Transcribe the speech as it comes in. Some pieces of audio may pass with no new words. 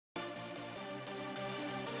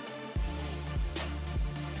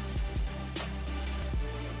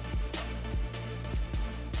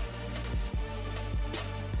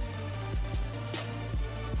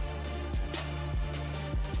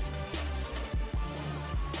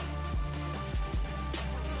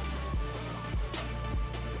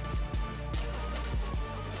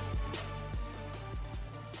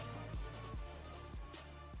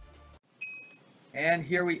And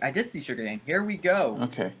I did see sugar cane. Here we go.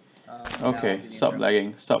 Okay. Now Okay. do the Stop intro.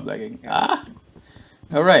 lagging. Stop lagging. Yeah. Ah.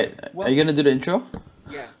 All right. Well, Are you gonna do the intro?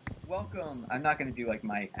 Yeah. Welcome. I'm not gonna do like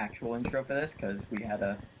my actual intro for this because we had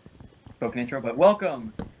a spoken intro, but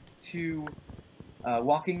welcome to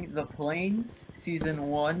Walking the Plains Season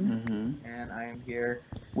 1. And I am here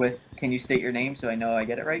with. Can you state your name so I know I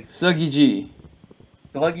get it right? Sluggy G.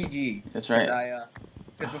 Sluggy G. That's right.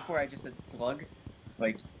 Because before I just said slug,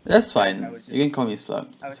 like. That's fine. I was just, you can call me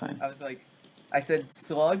Slug. That's fine. I was like, I said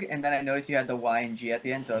slug, and then I noticed you had the Y and G at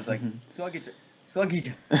the end, so I was like, Sluggy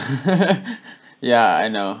G. Yeah, I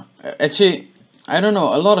know. Actually, I don't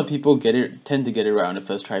know. A lot of people tend to get it right on the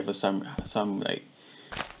first try for some like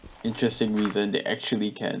interesting reason. They actually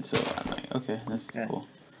can. So I'm like, okay, that's cool.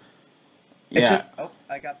 Yeah.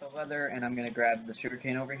 I got the leather, and I'm gonna grab the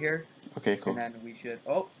sugarcane over here. Okay, cool. And then we should.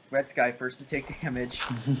 Oh, red sky first to take damage.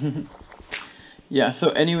 Yeah. So,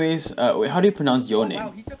 anyways, wait, how do you pronounce your name?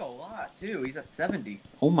 Wow, he took a lot too. He's at 70.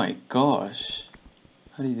 Oh my gosh,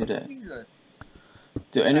 how do you do that? Jesus.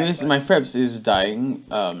 Dude, anyways, my Fraps is dying.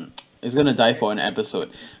 It's gonna die for an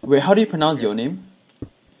episode. Wait, how do you pronounce your name?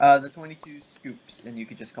 The 22 Scoops, and you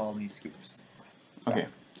could just call me Scoops. Okay,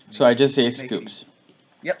 so I just say Scoops.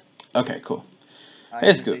 Yep. Okay, cool.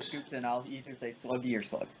 Hey, Scoops. Say Scoops, and I'll either say Sluggy or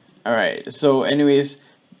Slug. Alright, so anyways,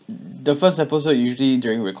 the first episode, usually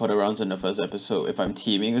during recorded rounds in the first episode, if I'm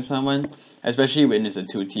teaming with someone, especially when it's a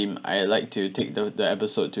 2-team, I like to take the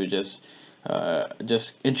episode to just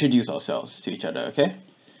introduce ourselves to each other, okay?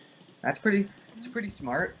 It's pretty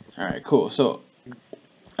smart. Alright, cool. So,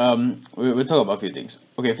 we'll talk about a few things.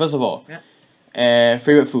 Okay, first of all,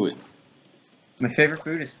 favorite food? My favorite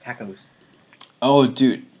food is tacos. Oh,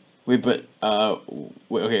 dude. Wait, but,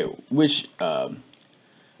 okay, which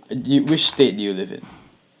state do you live in?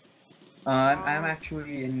 I'm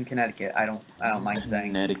actually in Connecticut. I don't mind saying.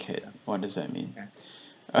 Connecticut. What does that mean? Yeah.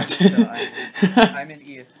 So I'm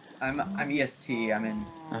in I'm EST. I'm in.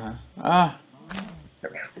 I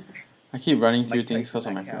keep running through things because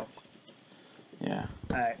of my couch. Yeah.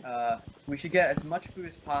 Alright. We should get as much food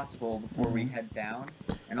as possible before we head down,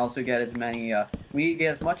 and also get as many. We need to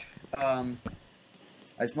get as much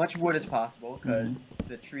wood as possible because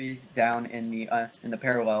the trees down in the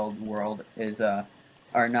parallel world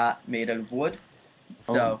are not made out of wood.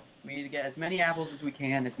 Oh. So we need to get as many apples as we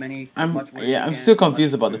can, as much wood as we can. I'm still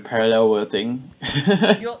confused about the parallel world thing.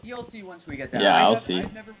 You'll see once we get down. Yeah, I'll see.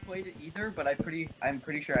 I've never played it either, but I'm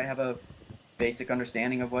pretty sure I have a basic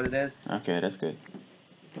understanding of what it is. Okay, that's good.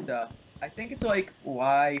 I think it's like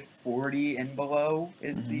Y40 and below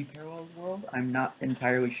is the parallel world. I'm not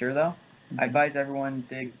entirely sure though. I advise everyone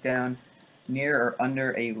dig down near or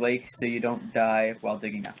under a lake so you don't die while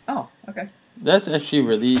digging out. Oh, okay. That's actually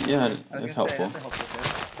really that's helpful. That's a helpful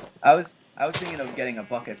tip. I was thinking of getting a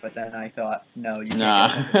bucket, but then I thought, no, you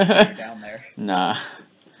can't get a bucket down there. Nah.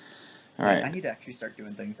 All right. I need to actually start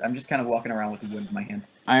doing things. I'm just kind of walking around with the wood in my hand.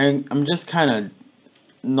 I'm just kind of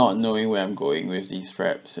not knowing where I'm going with these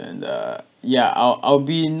fraps, and yeah, I'll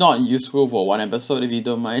be not useful for one episode if you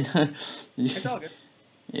don't mind. It's all good.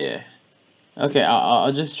 Yeah. Okay,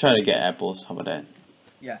 I'll just try to get apples. How about that?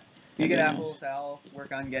 Yeah. You get apples, I'll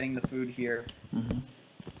work on getting the food here.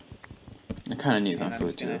 I kind of need some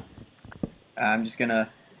food too. I'm just gonna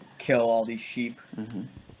kill all these sheep.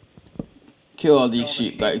 Kill all these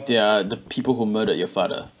sheep, like they are the people who murdered your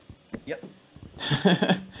father. Yep.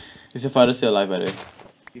 Is your father still alive, by the way?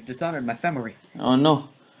 You've dishonored my family. Oh no.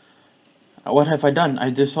 What have I done? I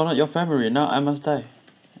dishonored your family. Now I must die.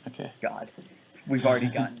 Okay. God. We've already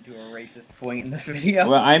gotten to a racist point in this video.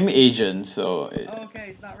 Well, I'm Asian, so... Okay,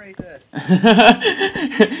 it's not racist.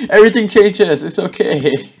 Everything changes, it's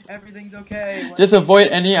okay. Everything's okay. Just avoid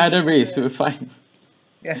any other race, we're fine.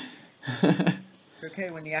 Yeah. It's okay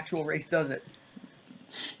when the actual race does it.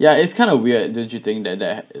 Yeah, it's kind of weird, don't you think,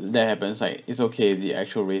 that happens? Like, it's okay if the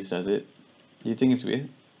actual race does it. Do you think it's weird?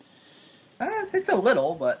 It's a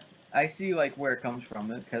little, but I see like where it comes from,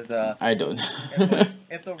 because I don't.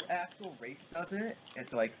 if the actual race does it,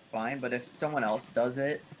 it's like fine, but if someone else does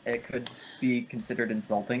it, it could be considered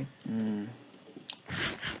insulting.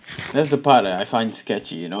 That's the part that I find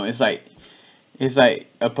sketchy, you know. It's like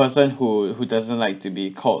a person who doesn't like to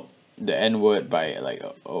be called the N-word by like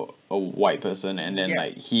a white person, and then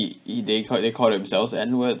like they call themselves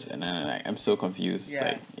N-words, and then like I'm so confused. Yeah.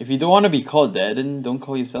 Like, if you don't want to be called that, then don't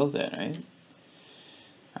call yourselves that, right?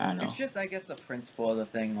 I don't know. It's just, I guess, the principle of the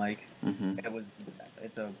thing. Like,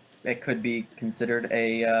 it could be considered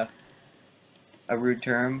a rude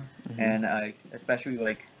term, and especially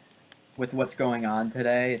like with what's going on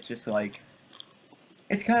today, it's just like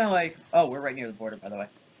it's kind of like, oh, we're right near the border, by the way.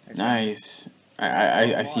 Nice.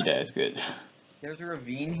 I see that as good. there's a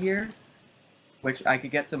ravine here, which I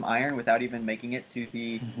could get some iron without even making it to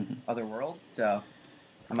the other world. So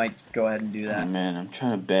I might go ahead and do that. Oh man, I'm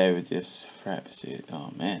trying to bear with this fraps, dude.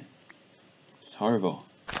 Oh man, it's horrible.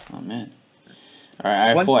 Oh man. All right, I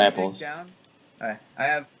have 4 apples. Dig down, I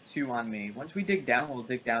have 2 on me. Once we dig down, we'll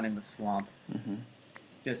dig down in the swamp,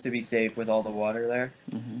 just to be safe with all the water there.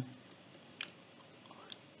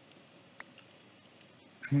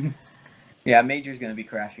 Yeah, Major's gonna be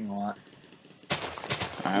crashing a lot.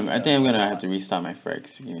 I think I'm gonna have to restart my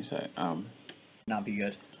frags. Give me a sec. Not be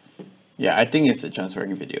good. Yeah, I think it's the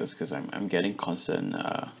transferring videos because I'm getting constant.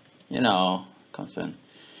 You know, constant.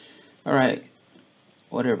 All right,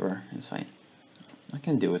 whatever. It's fine. I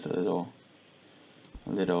can deal with a little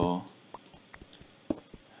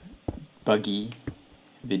buggy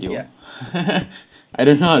video. Yeah. I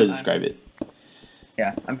don't know how to describe it.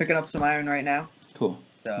 Yeah, I'm picking up some iron right now. Cool.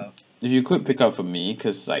 So if you could pick up for me,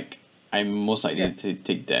 because like I'm most likely to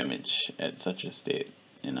take damage at such a state,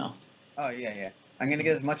 you know. Oh yeah. I'm gonna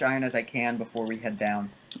get as much iron as I can before we head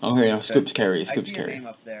down. Okay, Scoops carry. I see your name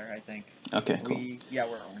up there, I think. Okay, cool. Yeah,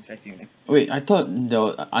 we're orange. I see your name. Wait, I thought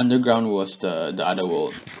the underground was the other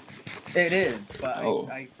world. It is, but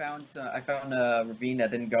I found a ravine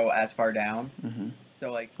that didn't go as far down.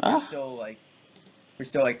 So like there's still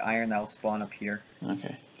like iron that will spawn up here.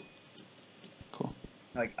 Okay. Cool.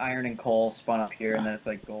 Like iron and coal spawn up here, and then it's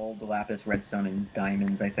like gold, lapis, redstone, and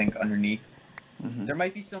diamonds. I think underneath. There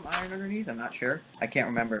might be some iron underneath. I'm not sure. I can't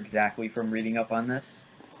remember exactly from reading up on this.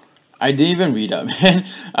 I didn't even read up, man.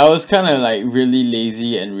 I was kind of like really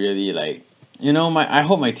lazy and really like, you know, I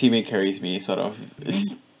hope my teammate carries me, sort of.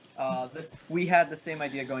 We had the same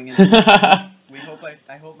idea going in. I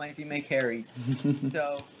hope my teammate carries.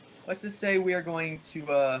 So let's just say we are going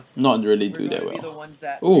to not really do that well. Be the ones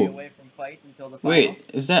that stay away from fights until the final. Wait,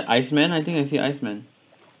 is that Iceman? I think I see Iceman.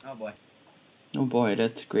 Oh boy. Oh boy,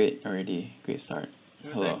 that's great already. Great start.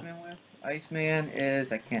 Who's Iceman with? Iceman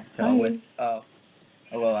is, I can't tell with,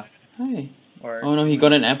 Alola. Hi. Oh no, he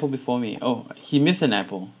got an apple before me. Oh, he missed an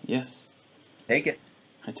apple. Yes. Take it.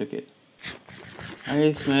 I took it.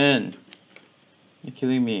 Iceman. You're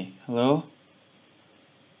killing me. Hello?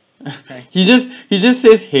 Okay. he just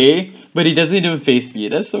says hey, but he doesn't even face me.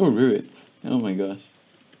 That's so rude. Oh my gosh.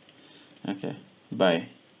 Okay. Bye.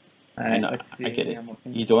 Alright, let's see. I get it.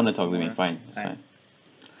 You don't want to talk to me. Fine. It's fine.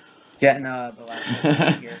 Getting the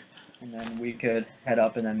last here, and then we could head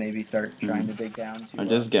up and then maybe start trying to dig down. I'll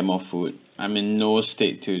just get more food. I'm in no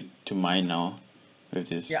state to mine now. With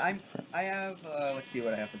this. Yeah, I have. Let's see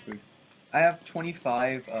what I have for food. I have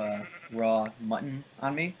 25 raw mutton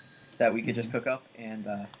on me that we could just cook up, and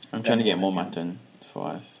I'm trying to get more mutton for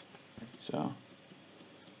us. So.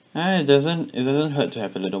 It doesn't hurt to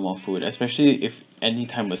have a little more food, especially if any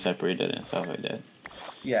time we're separated and stuff like that.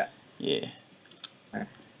 Yeah. Yeah. Right.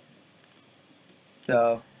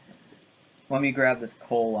 So, let me grab this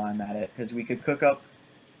coal while I'm at it, because we could cook up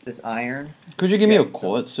this iron. Could you give me a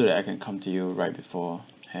cord so that I can come to you right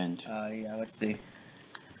beforehand? Yeah, let's see.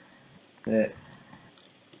 Is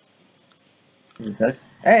it this?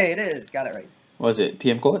 Hey, it is! Got it right. Was it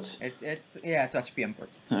PM cords? It's actually PM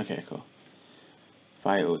cords. Okay, cool.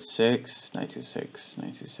 506, 926,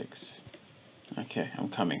 926. Okay, I'm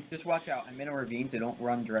coming. Just watch out. I'm in a ravine, so don't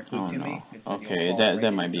run directly to me. Okay,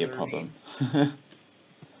 that might be a problem.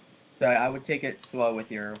 So I would take it slow with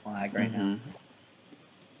your lag right now.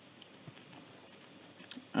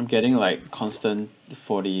 I'm getting like constant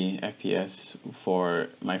 40 FPS for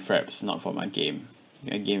my fraps, not for my game.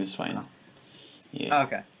 My game is fine. Yeah. Oh,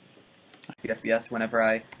 okay. I see FPS whenever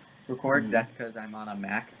I record. That's because I'm on a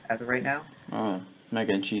Mac as of right now. Oh, mac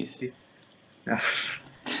and cheese.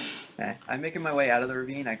 I'm making my way out of the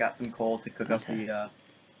ravine. I got some coal to cook up the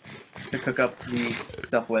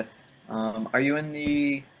stuff with. Are you in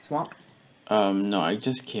the swamp? No, I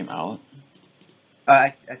just came out. I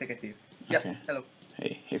think I see you. Yep. Okay. Hello.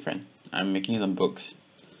 Hey friend. I'm making some books.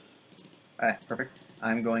 Perfect.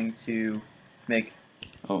 I'm going to make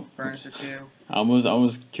furnace or two. I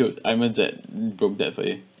almost killed. I almost broke that for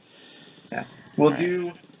you. Yeah. We'll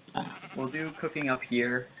do cooking up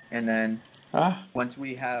here, and then once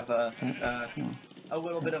we have a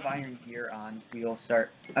little bit of iron gear on, we'll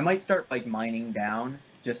start. I might start like mining down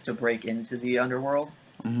just to break into the underworld.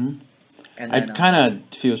 And then, I kind of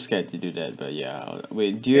feel scared to do that, but yeah.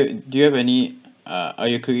 Wait, do you have any? Are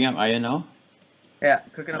you cooking up iron now? Yeah,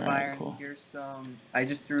 cooking up iron. Cool. Here's some. I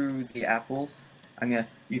just threw the apples.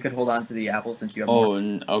 You could hold on to the apples since you have.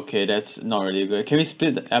 Okay, that's not really good. Can we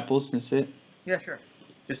split the apples instead? Yeah, sure.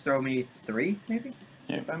 Just throw me 3, maybe.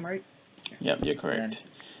 Yeah. If I'm right. Yep, you're correct.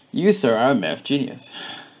 You, sir, are a math genius.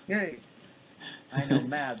 Yay! I know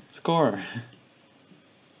maths. Score.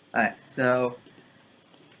 Alright, so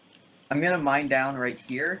I'm gonna mine down right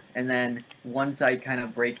here, and then once I kind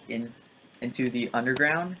of break into the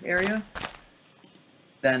underground area,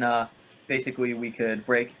 then basically we could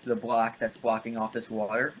break the block that's blocking off this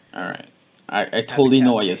water. Alright. I totally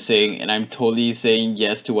know what you're saying, and I'm totally saying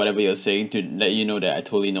yes to whatever you're saying to let you know that I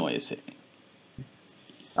totally know what you're saying.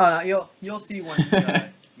 Oh, no, you'll see once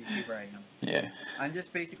you see where I am. Yeah. I'm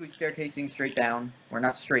just basically staircasing straight down, or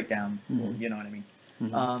not straight down, you know what I mean.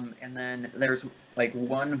 And then there's like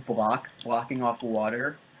one block blocking off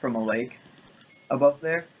water from a lake above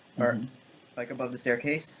there, or like above the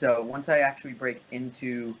staircase. So once I actually break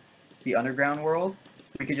into the underground world,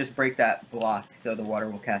 we could just break that block so the water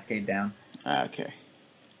will cascade down. Okay.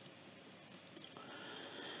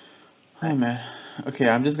 Oh man. Okay,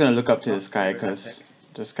 I'm just gonna look up to the sky because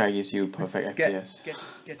the sky gives you perfect FPS.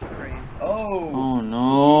 Get your frames. Oh! Oh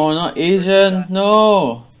no, not Asian!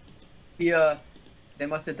 No! They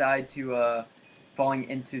must have died to falling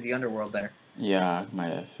into the underworld there. Yeah, might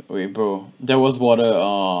have. Wait, bro, there was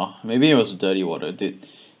water. Maybe it was dirty water. Do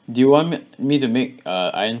you want me to make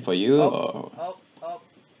iron for you? Oh,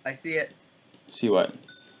 I see it. See what?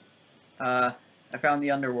 I found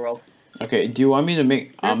the underworld. Okay, do you want me to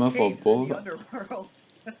make armor for both? The underworld.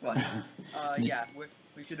 That's fun. Yeah,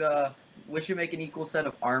 we should make an equal set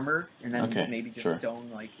of armor, and then maybe just stone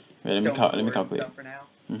like. Wait, let me calculate. Stuff for now.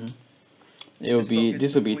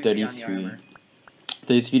 This will be 33.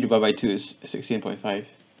 33 divided by 2 is 16.5.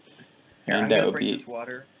 And that would be this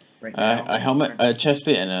water right now. a helmet, a chest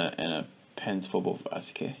plate, and a pants for both of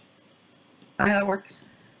us. Okay. That works.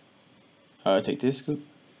 Take this, Scoop.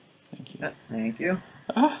 Thank you. Thank you.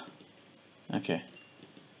 Okay.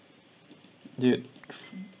 Dude.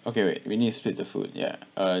 Okay, wait. We need to split the food. Yeah.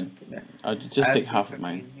 I'll just take half of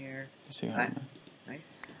mine. Just take half of mine.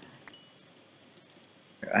 Nice.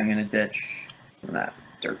 I'm gonna ditch that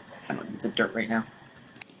dirt. I don't need the dirt right now.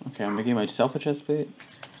 Okay, I'm making myself a chest plate.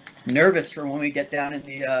 Nervous for when we get down in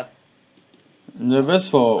the Nervous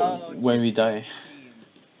for when we die.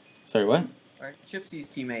 Sorry, what? Our Chipsy's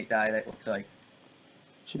teammate died, it looks like.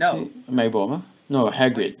 Chipsy? No. McChomba? No,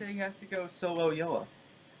 Hagrid. He's saying he has to go solo Yoa.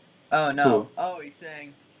 Oh no. Cool. Oh, he's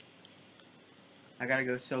saying I gotta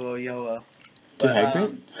go solo Yoa. But,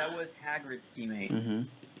 Hagrid? That was Hagrid's teammate.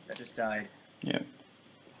 That just died. Yeah.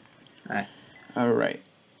 Alright.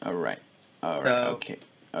 Alright. So,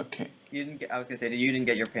 okay. You didn't get. I was gonna say, you didn't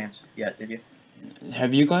get your pants yet, did you?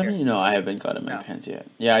 Have you gotten? No, I haven't gotten my pants yet.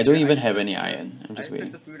 Yeah, I don't even have any iron. I'm just waiting.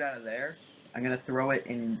 I took the food out of there. I'm gonna throw it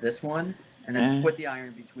in this one, and then split the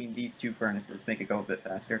iron between these two furnaces. Make it go a bit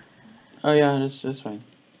faster. Oh yeah, that's fine.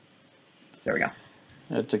 There we go.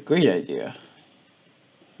 That's a great idea.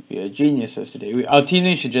 We are geniuses today. Our team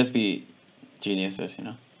name should just be geniuses, you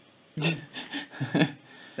know.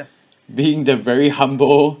 Being the very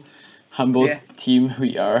humble team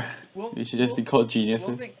we are, we should just be called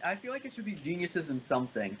geniuses. I feel like it should be geniuses in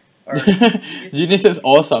something. Or geniuses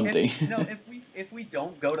or something. If we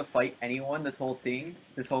don't go to fight anyone, this whole thing,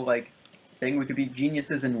 we could be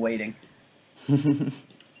geniuses in waiting.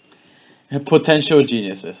 Potential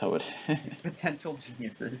geniuses, I would. Potential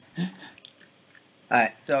geniuses.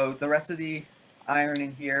 Alright, so the rest of the iron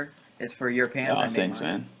in here is for your pants. Oh, thanks,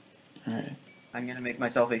 man. Alright. I'm gonna make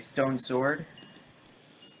myself a stone sword.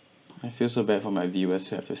 I feel so bad for my viewers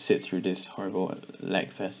who have to sit through this horrible lag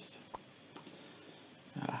fest.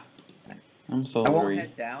 I'm sorry. I won't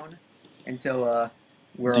head down until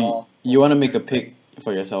we're all. You want to make a pick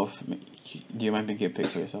for yourself? Do you mind making a pick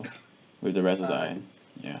for yourself with the rest of the iron?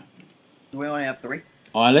 Yeah. We only have 3.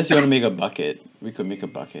 Oh, unless you want to make a bucket, we could make a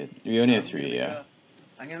bucket. We only have 3, yeah.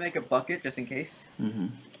 I'm gonna make a bucket just in case.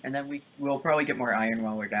 And then we'll probably get more iron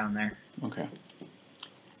while we're down there. Okay.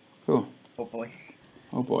 Cool. Hopefully.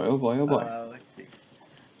 Oh boy, oh boy, oh boy. Let's see.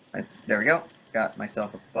 There we go. Got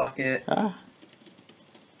myself a bucket.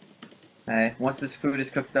 Alright, once this food is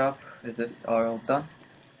cooked up, is this all done?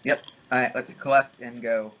 Yep. Alright, let's collect and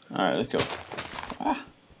go. Alright, let's go.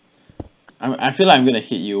 I feel like I'm gonna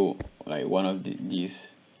hit you like one of these.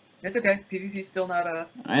 It's okay. PvP's still not a...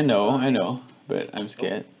 I know, but I'm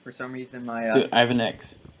scared. For some reason my... Dude, I have an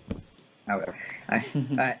X. Whatever.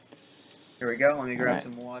 Alright. Here we go. Let me grab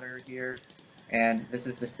some water here. And this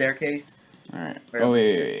is the staircase. Alright. Oh,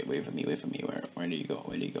 wait for me. Where do you go?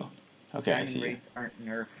 Okay, diamond I see you. rates aren't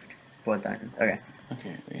nerfed. It's blood diamond. Okay.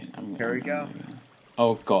 Okay, wait. Here we go.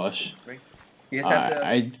 Oh, gosh. You just have to...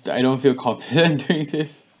 I don't feel confident doing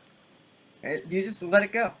this. You just let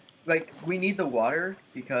it go. Like, we need the water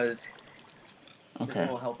because this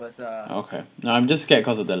will help us... Okay. No, I'm just scared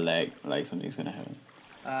because of the lag. Like, something's gonna happen.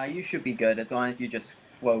 You should be good as long as you just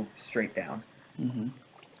flow straight down.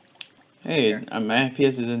 Hey, my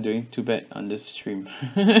FPS isn't doing too bad on this stream.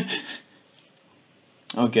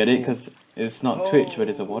 I'll get it because it's not Twitch, but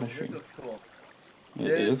it's a water stream. This looks cool.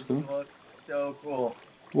 It looks cool. Looks so cool.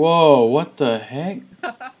 Whoa! What the heck?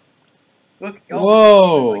 Look!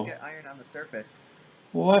 Whoa! We might get iron on the surface.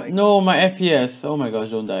 What? Like, no, my FPS. Oh my gosh!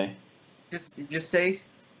 Don't die. Just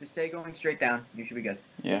stay going straight down. You should be good.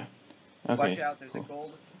 Yeah. Okay. Watch out!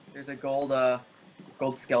 There's a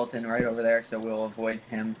gold skeleton right over there, so we'll avoid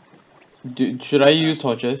him. Should I use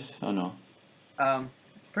torches? Oh no.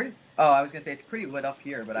 It's pretty. Oh, I was gonna say it's pretty lit up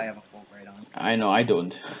here, but I have a full bright on. I know, I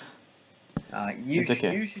don't. You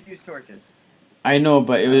should use torches. I know,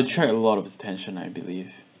 but it would attract a lot of attention, I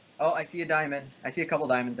believe. Oh, I see a diamond. I see a couple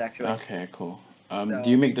diamonds actually. Okay, cool. So, do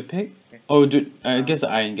you make the pick? okay. Oh, dude, I guess the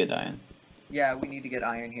iron get iron. Yeah, we need to get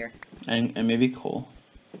iron here. And maybe coal.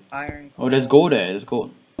 Iron. Oh, there's gold there. There's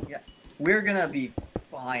gold. Yeah, we're gonna be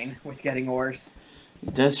fine with getting ores.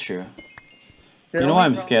 That's true. The You know what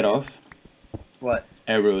I'm only scared problem of? What?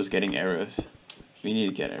 Arrows, getting arrows. We need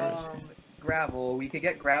to get arrows. Gravel. We could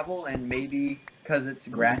get gravel and maybe, because it's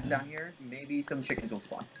grass down here, maybe some chickens will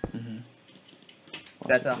spawn.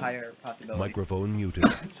 That's a higher possibility. Microphone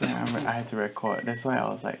muted. So I had to record. That's why I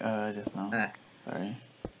was like, just now. Sorry.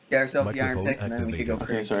 Get ourselves the iron Microphone picks and then we could go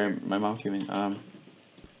activated. crazy. Okay, sorry, my mom came in.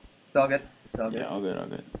 It's all good. It's all good. Yeah, all good, all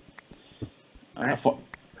good. Alright. Surprisingly,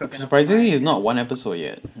 Cooking up some it's iron. not one episode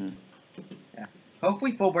yet. Yeah.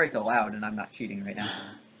 Hopefully full bright's allowed and I'm not cheating right now.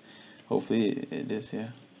 Hopefully it is, yeah.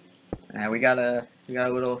 We got a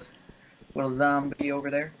little zombie over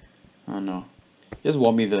there. Oh no. Just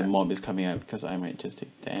warn me if the mob is coming up because I might just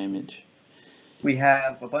take damage. We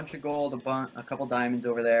have a bunch of gold, a couple diamonds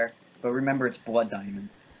over there, but remember it's blood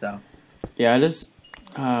diamonds, so. Yeah, just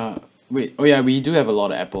wait. Oh yeah, we do have a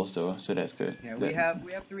lot of apples though, so that's good. Yeah, we have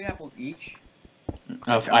 3 apples each.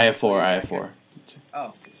 I have 4. I have 4.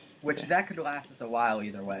 Oh, which that could last us a while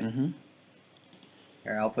either way.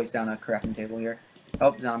 Here, I'll place down a crafting table here.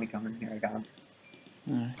 Oh, zombie coming. Here, I got him.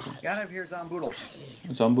 Got him here, Zomboodle.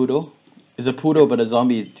 Zomboodle? It's a poodle, but a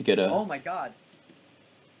zombie together. Oh my god.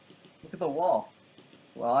 Look at the wall.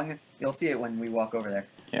 Well, you'll see it when we walk over there.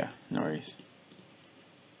 Yeah, no worries.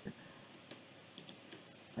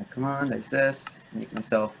 Right, come on, there's this. Make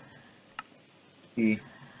myself the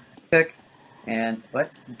pick. And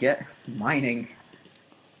let's get mining.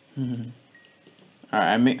 Alright,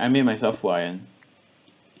 I made myself full iron.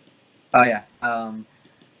 Oh yeah.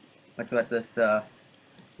 Let's let this as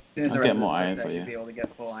soon as the I'll rest get of more this iron cooks, for I you. should be able to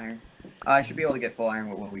get full iron. I should be able to get full iron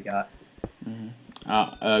with what we got.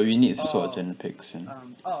 We need swords and picks and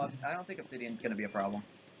I don't think obsidian's gonna be a problem.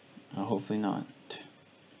 hopefully not.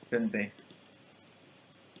 Shouldn't be.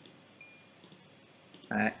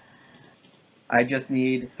 Alright. I just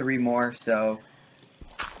need 3 more, so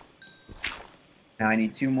now I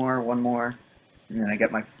need 2 more, 1 more, and then I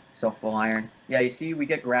get myself full iron. Yeah, you see, we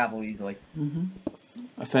get gravel easily.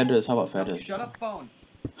 Feathers, how about feathers? Shut up, phone.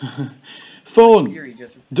 Phone! Siri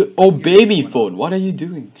just. Oh, Siri baby just went phone, off. what are you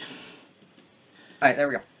doing? Alright, there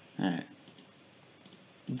we go. Alright.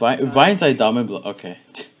 Vines are diamond block. Okay.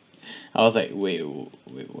 I was like, wait,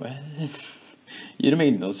 what? You don't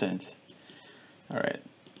make no sense. Alright.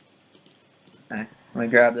 Alright, let me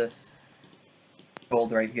grab this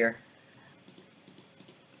gold right here.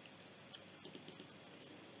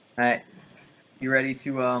 Alright, you ready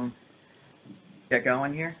to get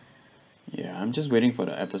going here? Yeah, I'm just waiting for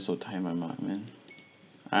the episode timer mark, man.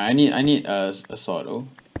 I need a sword.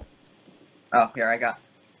 Oh, here I got.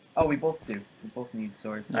 Oh, we both do. We both need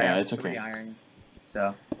swords. I Yeah, have it's okay. 3 iron,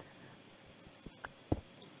 so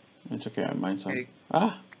It's okay, I mine some. Okay.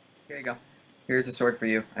 Ah. here you go. Here's a sword for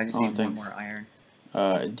you. I just need 1 more iron.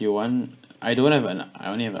 Do you want? I don't have an. I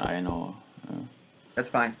only have an iron ore. That's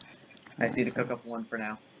fine. I just need to cook up 1 for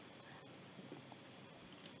now.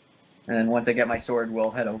 And then once I get my sword,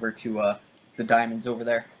 we'll head over to the diamonds over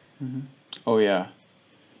there. Oh yeah.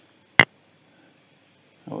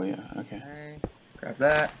 Oh yeah. Okay. Alright, grab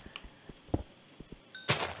that.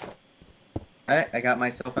 Alright, I got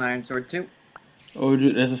myself an iron sword too. Oh,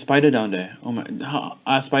 dude, there's a spider down there. Oh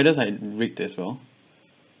my. Spiders are rigged as well.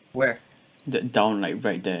 Where? Down, like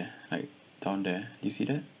right there, like down there. Do you see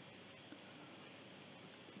that?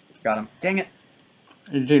 Got him. Dang it!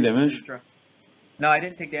 Did you take damage? No, I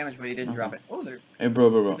didn't take damage, but he didn't drop it. Oh, there's Hey,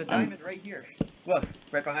 bro. a diamond right here. Look,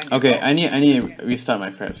 right behind you. Okay, Oh, I need to restart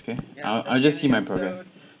my preps. Okay, yeah, I'll just see that's my the progress.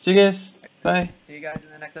 episode. See you guys. Bye. See you guys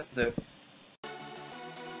in the next episode.